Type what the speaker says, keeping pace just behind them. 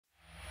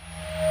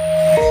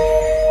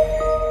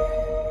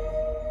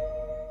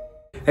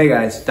Hey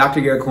guys,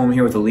 Dr. Garrett Coleman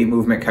here with Elite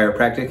Movement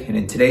Chiropractic, and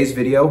in today's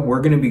video, we're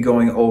going to be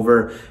going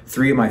over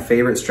 3 of my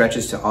favorite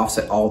stretches to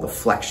offset all the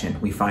flexion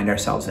we find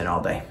ourselves in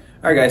all day.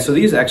 All right guys, so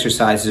these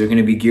exercises are going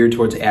to be geared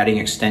towards adding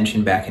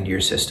extension back into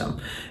your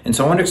system. And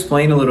so I want to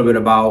explain a little bit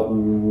about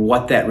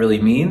what that really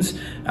means.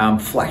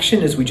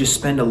 Flexion is we just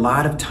spend a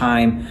lot of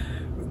time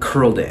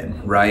curled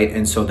in, right?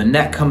 And so the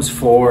neck comes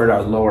forward,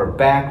 our lower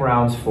back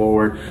rounds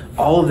forward.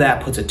 All of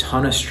that puts a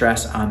ton of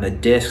stress on the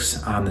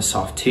discs, on the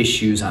soft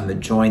tissues, on the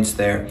joints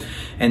there.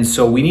 And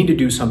so we need to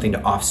do something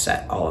to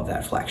offset all of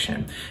that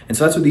flexion. And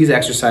so that's what these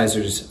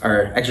exercises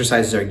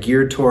are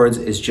geared towards,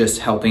 is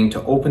just helping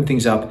to open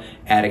things up,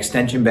 add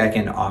extension back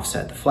in to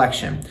offset the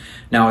flexion.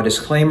 Now, a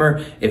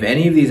disclaimer, if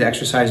any of these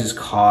exercises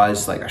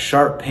cause like a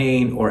sharp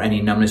pain or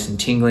any numbness and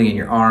tingling in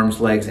your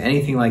arms, legs,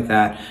 anything like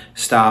that,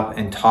 stop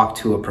and talk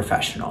to a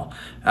professional.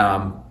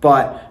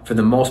 But for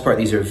the most part,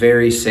 these are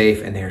very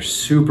safe and they're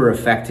super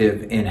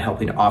effective in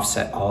helping to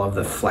offset all of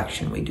the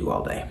flexion we do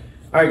all day.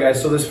 All right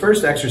guys, so this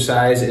first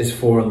exercise is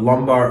for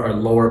lumbar or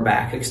lower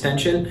back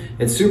extension.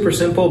 It's super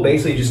simple.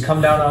 Basically, just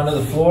come down onto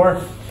the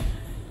floor,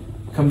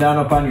 come down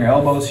up on your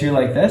elbows here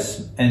like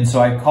this. And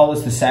so I call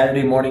this the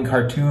Saturday morning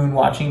cartoon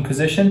watching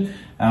position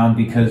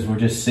because we're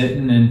just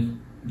sitting and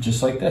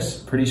just like this,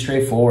 pretty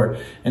straightforward.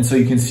 And so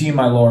you can see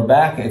my lower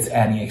back, it's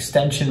adding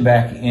extension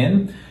back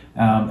in.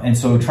 And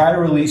so try to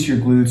release your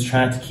glutes,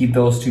 try not to keep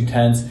those too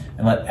tense,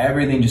 and let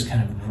everything just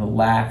kind of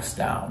relax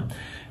down.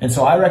 And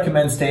so I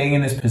recommend staying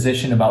in this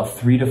position about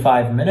 3 to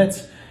 5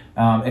 minutes.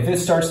 If it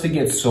starts to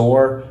get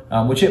sore,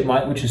 which it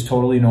might, which is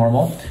totally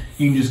normal,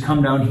 you can just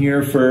come down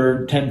here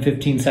for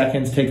 10-15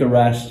 seconds, take a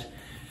rest,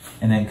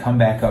 and then come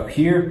back up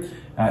here.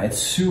 It's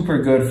super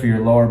good for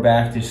your lower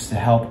back just to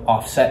help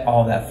offset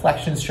all that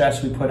flexion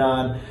stress we put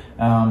on.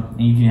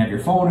 You can have your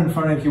phone in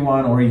front if you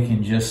want, or you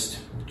can just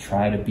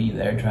try to be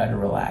there, try to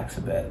relax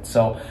a bit.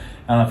 So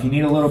if you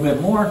need a little bit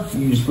more,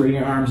 you can just bring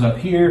your arms up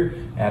here,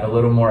 add a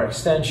little more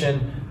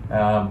extension.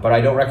 But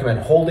I don't recommend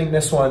holding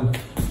this one.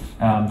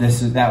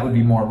 That would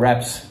be more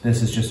reps.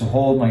 This is just a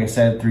hold, like I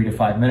said, 3 to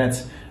 5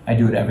 minutes. I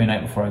do it every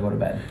night before I go to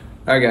bed.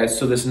 All right guys,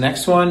 so this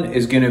next one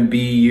is gonna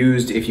be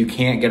used if you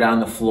can't get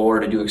on the floor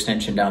to do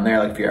extension down there,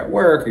 like if you're at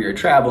work or you're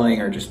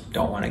traveling or just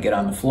don't wanna get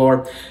on the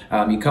floor.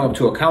 You come up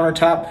to a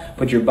countertop,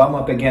 put your bum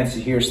up against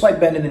it here,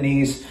 slight bend in the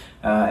knees,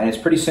 and it's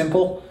pretty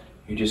simple.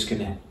 You're just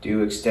gonna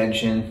do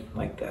extension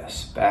like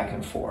this, back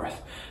and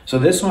forth. So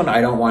this one, I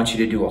don't want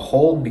you to do a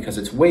hold because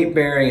it's weight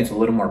bearing, it's a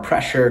little more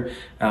pressure.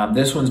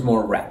 This one's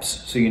more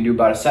reps. So you can do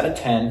about a set of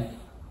 10,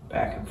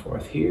 back and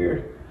forth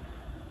here.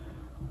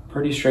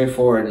 Pretty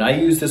straightforward. And I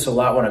use this a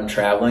lot when I'm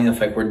traveling. If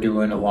like we're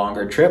doing a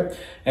longer trip,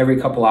 every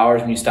couple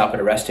hours when you stop at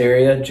a rest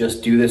area,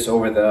 just do this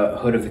over the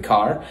hood of the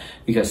car,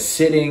 because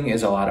sitting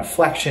is a lot of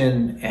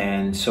flexion.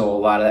 And so a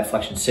lot of that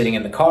flexion sitting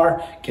in the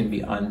car can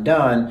be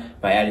undone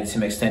by adding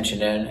some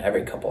extension in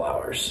every couple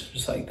hours,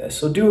 just like this.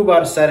 So do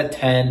about a set of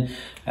 10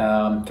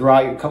 a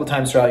couple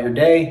times throughout your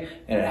day.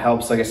 And it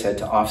helps, like I said,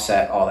 to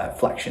offset all that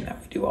flexion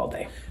that we do all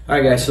day. All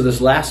right guys, so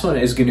this last one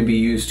is gonna be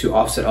used to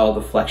offset all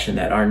the flexion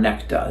that our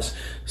neck does.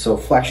 So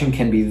flexion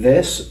can be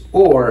this,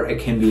 or it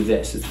can be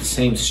this. It's the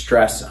same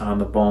stress on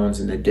the bones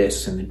and the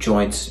discs and the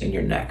joints in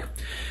your neck.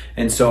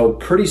 And so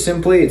pretty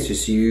simply, it's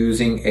just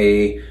using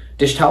a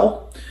dish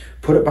towel,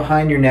 put it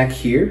behind your neck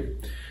here,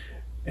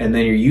 and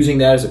then you're using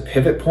that as a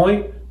pivot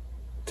point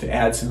to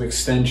add some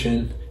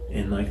extension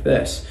in like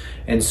this.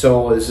 And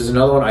so this is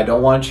another one, I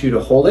don't want you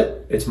to hold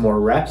it, it's more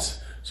reps.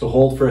 So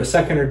hold for a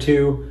second or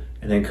two,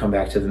 and then come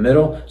back to the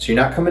middle. So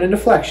you're not coming into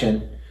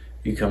flexion,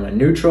 you come in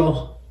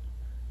neutral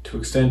to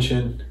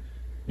extension,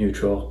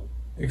 neutral,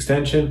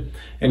 extension,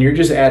 and you're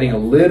just adding a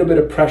little bit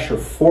of pressure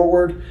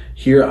forward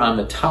here on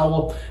the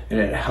towel, and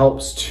it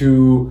helps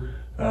to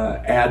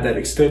add that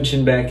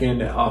extension back in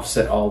to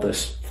offset all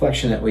this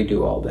flexion that we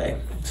do all day.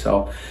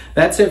 So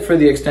that's it for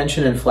the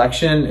extension and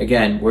flexion.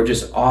 Again, we're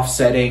just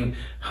offsetting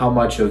how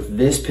much of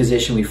this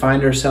position we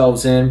find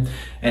ourselves in.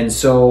 And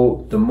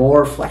so the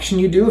more flexion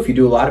you do, if you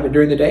do a lot of it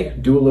during the day,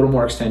 do a little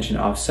more extension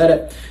to offset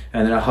it,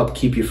 and then it'll help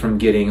keep you from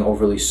getting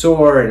overly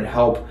sore and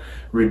help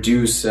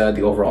reduce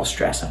the overall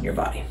stress on your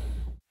body.